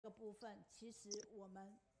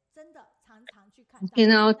Okay,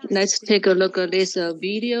 now let's take a look at this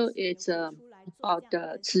video. It's about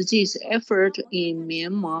Tzu Ji's effort in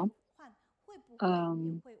Myanmar.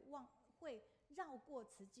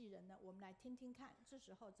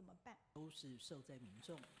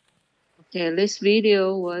 Okay, this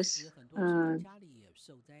video was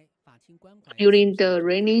during the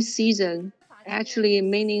rainy season. Actually,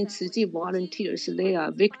 many Tzu Ji volunteers, they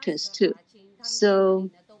are victims too.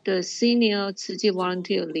 So the senior Tzu Ji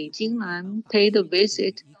volunteer Li Jinlan paid a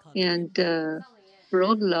visit and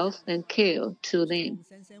brought love and care to them.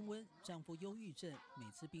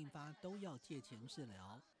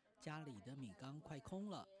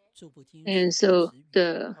 And so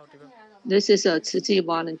this is a Tzu Ji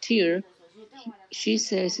volunteer. She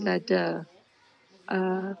says that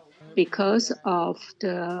because of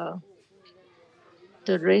the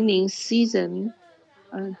raining season,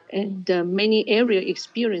 and many areas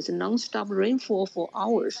experience non-stop rainfall for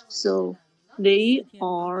hours, so they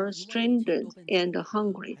are stranded and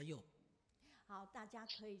hungry.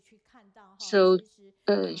 So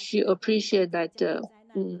she appreciated that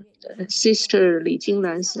Sister Li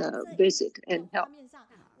Jinglan's visit and help.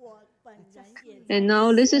 And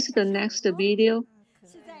now this is the next video.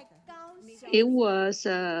 It was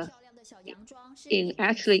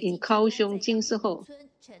actually in Kaohsiung, Jinsihou.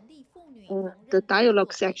 The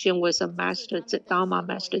dialogue section was a Dharma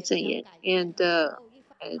Master Zhen Yan, and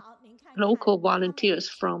local volunteers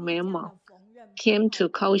from Myanmar came to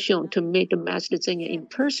Kaohsiung to meet the Master Zhen Yan in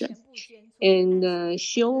person and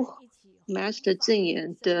show Master Zhen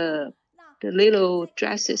Yan the little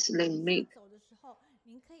dresses they make.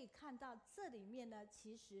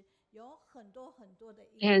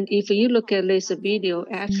 And if you look at this video,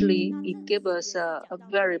 actually, it gives us a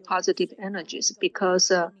very positive energies because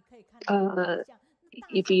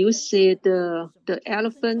if you see the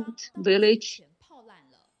elephant village,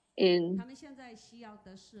 and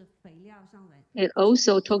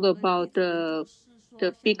also talk about the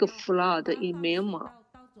big flood in Myanmar,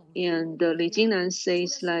 and Li Jinglan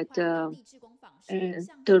says that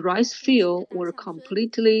the rice field were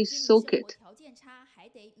completely soaked,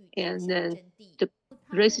 and then the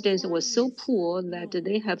residents were so poor that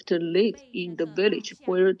they have to live in the village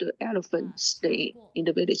where the elephants stay in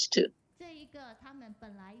the village too.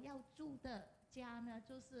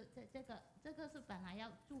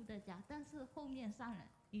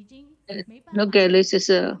 Look at this is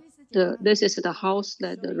the house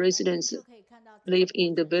that the residents live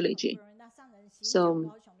in the village.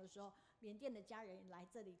 So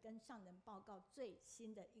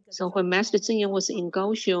when Master Zhen Yan was in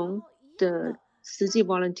Kaohsiung, the Tzu Ji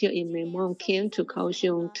volunteer in Myanmar came to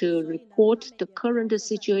Kaohsiung to report the current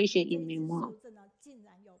situation in Myanmar.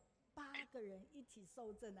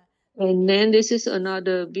 And then this is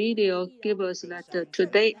another video give us that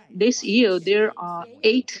today, this year, there are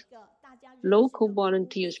 8 local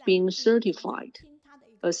volunteers being certified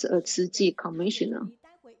as a Tzu Ji commissioner.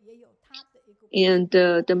 And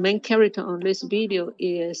the main character on this video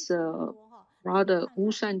is Brother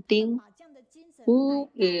Wu Shanding, who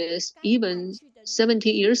is even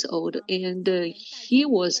 70 years old, and he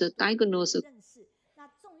was diagnosed with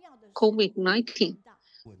COVID-19,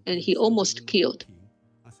 and he almost killed.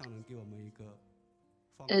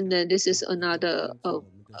 And then this is another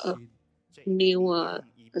new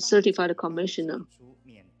certified commissioner.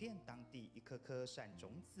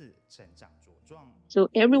 So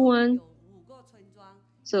everyone,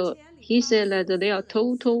 so he said that there are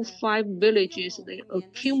total 5 villages. They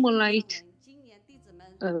accumulate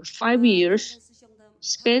 5 years,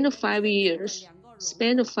 spend 5 years,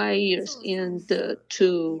 and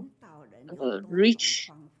to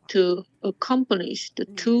reach, to accomplish the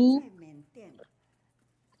 2.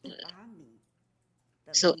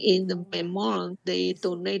 So in the Myanmar, they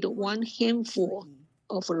donate 1 handful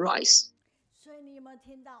of rice.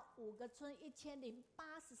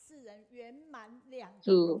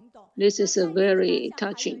 So this is a very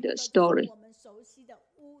touching story.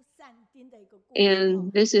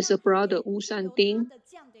 And this is a brother Wu Shanding.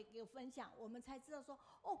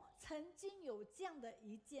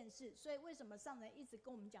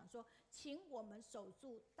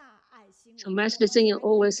 So Master Zhen Yan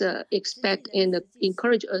always expect and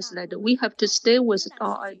encourage us that we have to stay with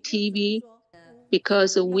TV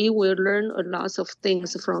because we will learn a lot of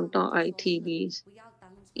things from TV.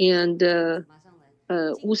 And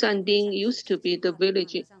Wu Shanding used to be the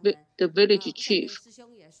village chief,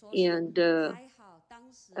 and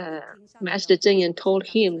Master Zhen Yan told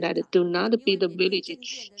him that do not be the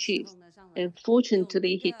village chief. And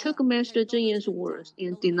fortunately, he took Master Zhen Yan's words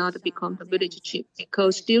and did not become the village chief,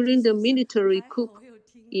 because during the military coup,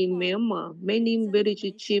 in Myanmar, many village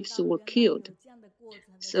chiefs were killed.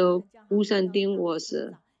 So Wu Shanding was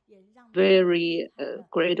very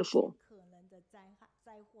grateful.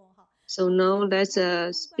 So now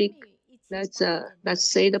speak. Let's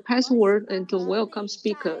say the password and to welcome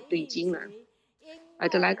speaker Li Jinlan.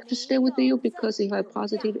 I'd like to stay with you because you have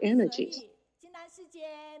positive energies.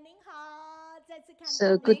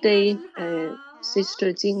 So good day,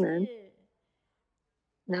 Sister Jinlan.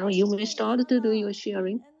 Now you may start to do your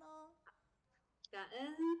sharing. 感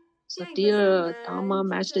恩 So dear Dharma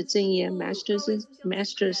Master Zhenyan,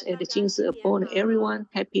 masters at Jingsi upon everyone,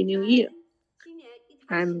 Happy New Year.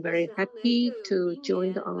 I'm very happy to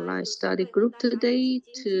join the online study group today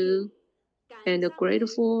and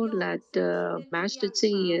grateful that Master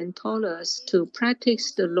Zhenyan told us to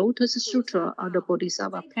practice the Lotus Sutra on the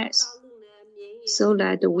Bodhisattva path so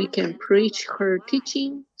that we can preach her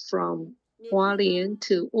teaching from Hualien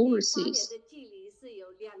to overseas.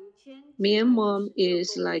 Myanmar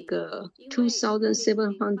is like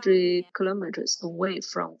 2,700 kilometers away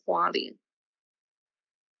from Hualien.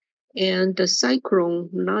 And the cyclone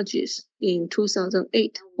Nargis in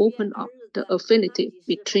 2008 opened up the affinity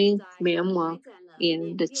between Myanmar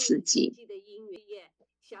and the Tzu Chi.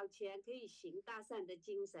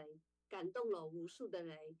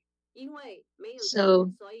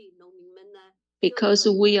 So, because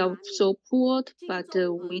we are so poor, but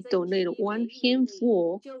we donate one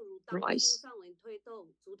handful rice.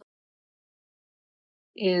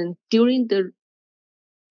 And during the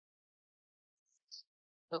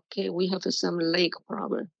okay, we have some lake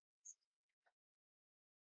problem.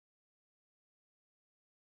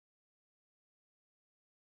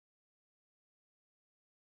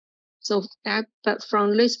 So but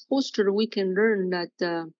from this poster, we can learn that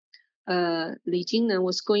Li Jingnan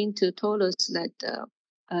was going to tell us that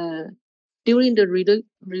during the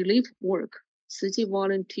relief work, Tzu Chi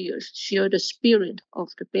volunteers shared the spirit of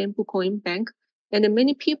the bamboo coin bank, and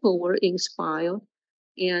many people were inspired.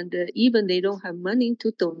 And even they don't have money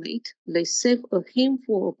to donate, they save a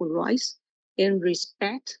handful of rice and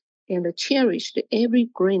respect and cherish every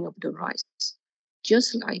grain of the rice,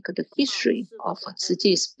 just like the history of Tzu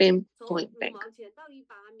Chi's bamboo coin bank.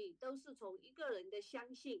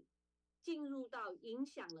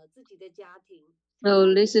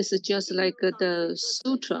 So this is just like the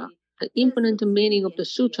sutra. The infinite meaning of the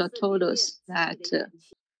sutra told us that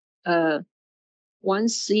one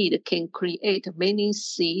seed can create many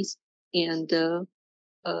seeds and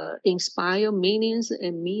inspire millions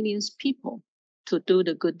and millions of people to do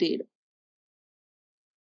the good deed.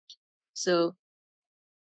 So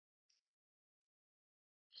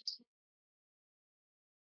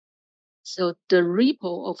the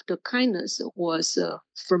ripple of the kindness was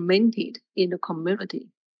fermented in the community.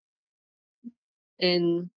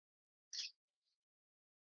 And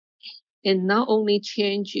not only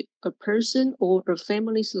change a person or a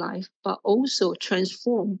family's life, but also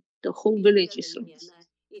transform the whole village's life.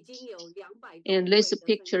 And this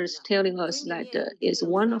picture is telling us that it's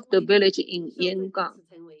one of the village in Yangon.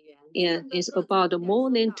 And it's about more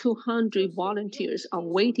than 200 volunteers are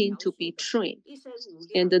waiting to be trained.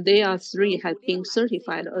 And there are 3 have been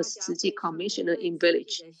certified as Tzu Chi commissioner in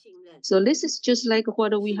village. So this is just like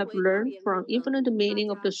what we have learned from infinite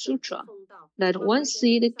meaning of the sutra, that one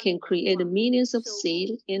seed can create millions of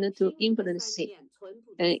seeds into infinite seed.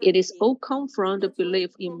 And it is all come from the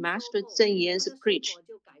belief in Master Zhen Yan's preach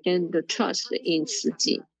and the trust in Tzu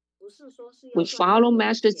Chi. We follow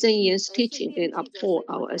Master Zhen Yan's teaching and uphold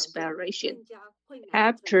our aspiration.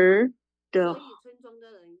 After the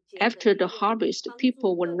harvest,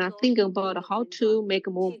 people were not thinking about how to make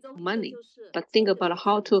more money, but think about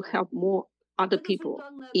how to help more other people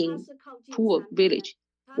in poor village,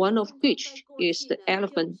 one of which is the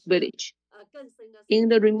elephant village. In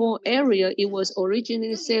the remote area, it was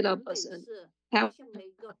originally set up as an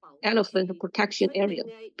elephant protection area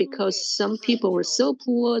because some people were so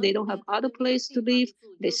poor, they don't have other place to live,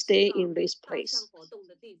 they stay in this place.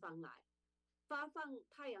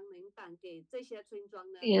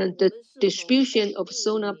 And the distribution of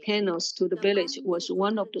solar panels to the village was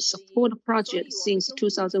one of the support projects since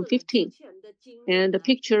 2015. And the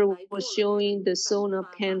picture was showing the solar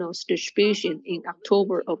panels distribution in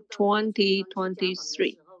October of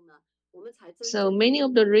 2023. So many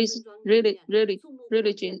of the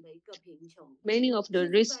many of the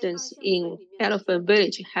residents in Elephant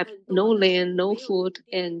Village have no land, no food,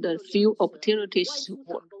 and few opportunities to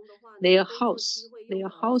work. Their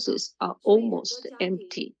houses are almost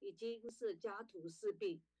empty.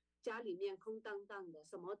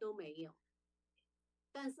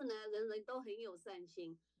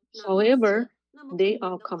 However, they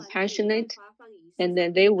are compassionate, and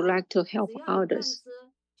then they would like to help others.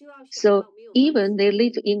 So even they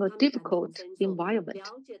live in a difficult environment,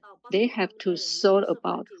 they have to thought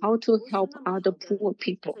about how to help other poor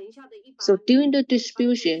people. So during the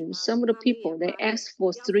distribution, some of the people they asked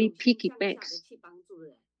for 3 piggy banks.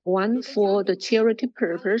 One for the charity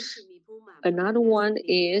purpose, another one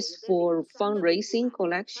is for fundraising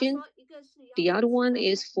collection, the other one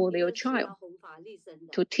is for their child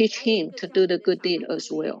to teach him to do the good deed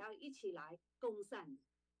as well.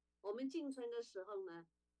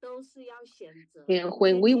 And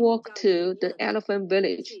when we walk to the elephant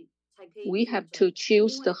village, we have to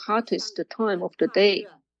choose the hottest time of the day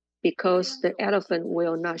because the elephant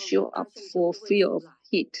will not show up for fear of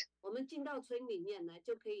heat.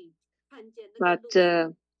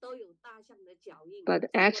 But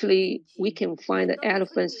actually, we can find the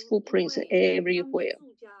elephant's footprints everywhere.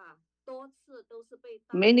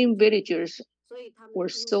 Many villagers were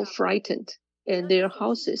so frightened, and their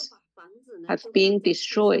houses have been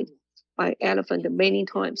destroyed by elephant many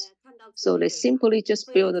times. So they simply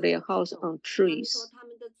just build their house on trees.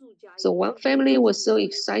 So one family was so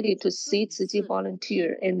excited to see Tzu Chi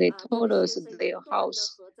volunteer, and they told us their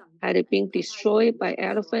house had been destroyed by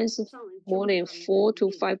elephants more than 4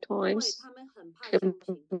 to 5 times.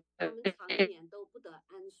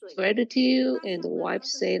 Gratitude, and the wife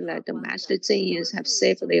said that the master Zhen have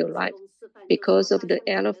saved their life because of the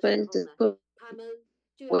elephants for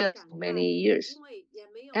many years.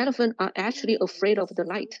 Elephants are actually afraid of the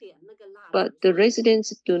light, but the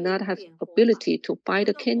residents do not have ability to buy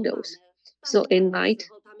the candles. So at night,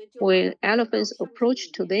 when elephants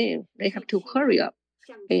approach to them, they have to hurry up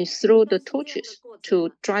and throw the torches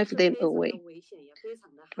to drive them away.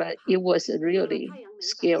 But it was really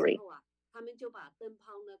scary.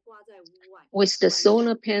 With the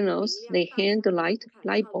solar panels, they hang the light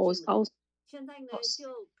bulbs out,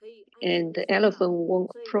 and the elephant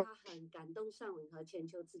won't approach.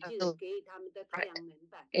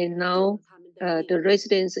 And now the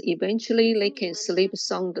residents eventually they can sleep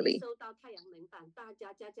soundly.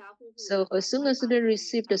 So as soon as they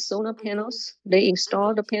receive the solar panels, they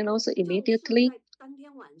install the panels immediately.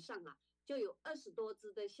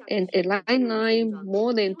 And at night,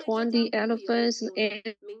 more than 20 elephants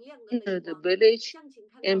entered the village.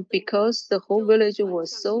 And because the whole village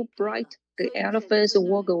was so bright, the elephants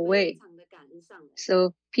walk away.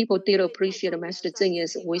 So people did appreciate Master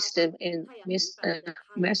Zhen's wisdom and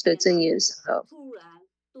Master Zhen's love.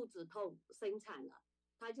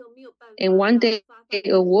 And one day,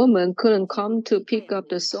 a woman couldn't come to pick up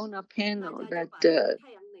the solar panel that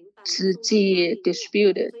Tzu Chi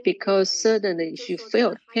distributed because suddenly she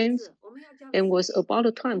felt pain and was about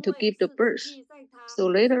the time to give the birth. So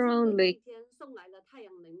later on, they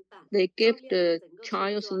gave the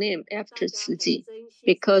child's name after Tzu Chi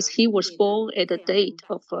because he was born at the date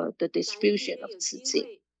of the distribution of Tzu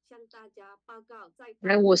Chi.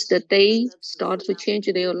 That was the day started to change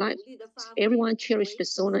their life. Everyone cherished the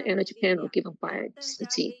solar energy panel given by Tzu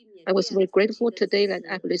Chi. I was very grateful today that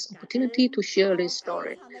I have this opportunity to share this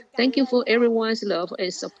story. Thank you for everyone's love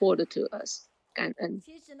and support to us. 感恩。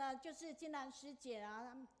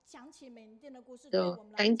So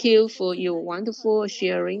thank you for your wonderful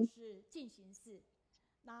sharing.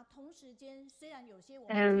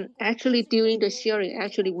 And actually, during the sharing,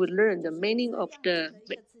 actually we learned the meaning of the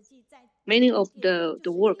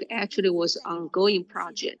work actually was an ongoing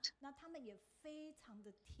project.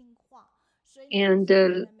 And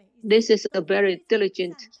this is a very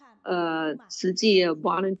diligent Tzu Chi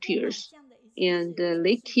volunteers, and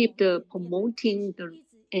they keep promoting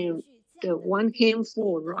the one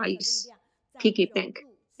handful rice piggy bank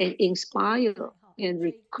and inspire and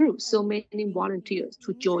recruit so many volunteers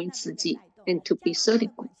to join Tzu Chi and to be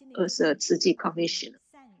certified as a Tzu Chi commissioner.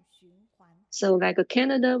 So like a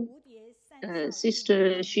Canada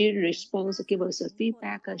sister, she responds, give us a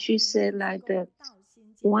feedback. She said like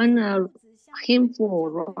one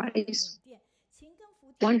handful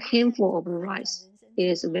of rice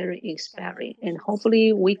is very inspiring, and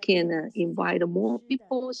hopefully we can invite more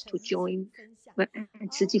people to join the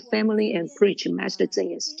Tzu Chi family and preach Master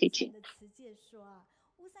Zhen's teaching.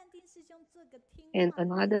 And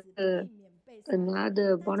another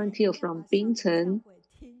volunteer from Binchen,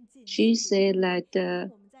 she said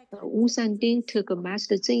that Wu Sanding took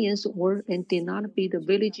Master Zhen's word and did not be the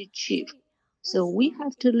village chief. So we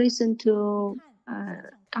have to listen to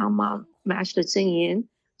Dharma Master Zhen's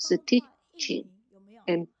teaching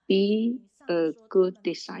and be a good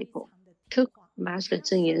disciple. Took Master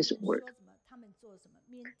Zhen's word.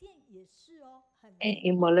 And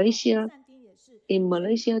in Malaysia, in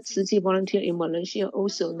Malaysia, Tzu Chi volunteer in Malaysia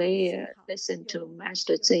also they listen to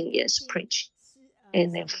Master Zheng Yan's preach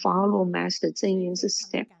and they follow Master Zheng Yan's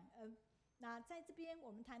step.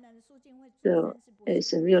 So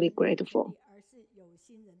it's really grateful.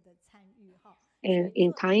 And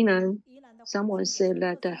in Thailand, someone said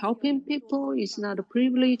that helping people is not a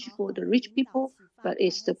privilege for the rich people, but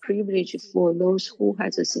it's the privilege for those who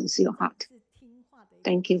has a sincere heart.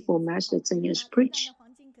 Thank you for Master Zheng Yan's preach.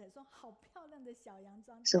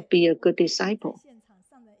 So be a good disciple.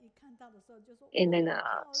 And then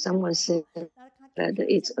someone said that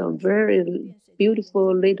it's a very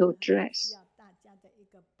beautiful little dress.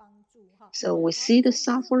 So we see the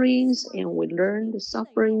sufferings and we learn the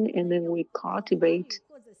suffering and then we cultivate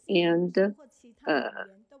and do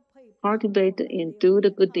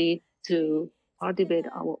the good deed to cultivate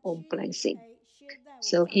our own blessing.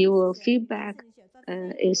 So your feedback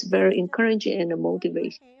is very encouraging and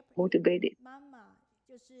motivated.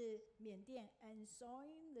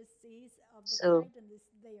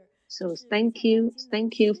 So thank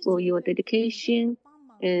you for your dedication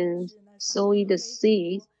and sowing the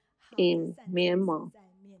seed in Myanmar.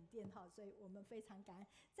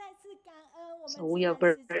 So we are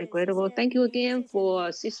very, very grateful. Thank you again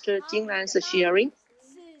for Sister Jinlan's sharing.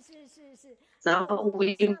 Now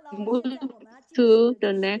we move to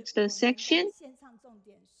the next section.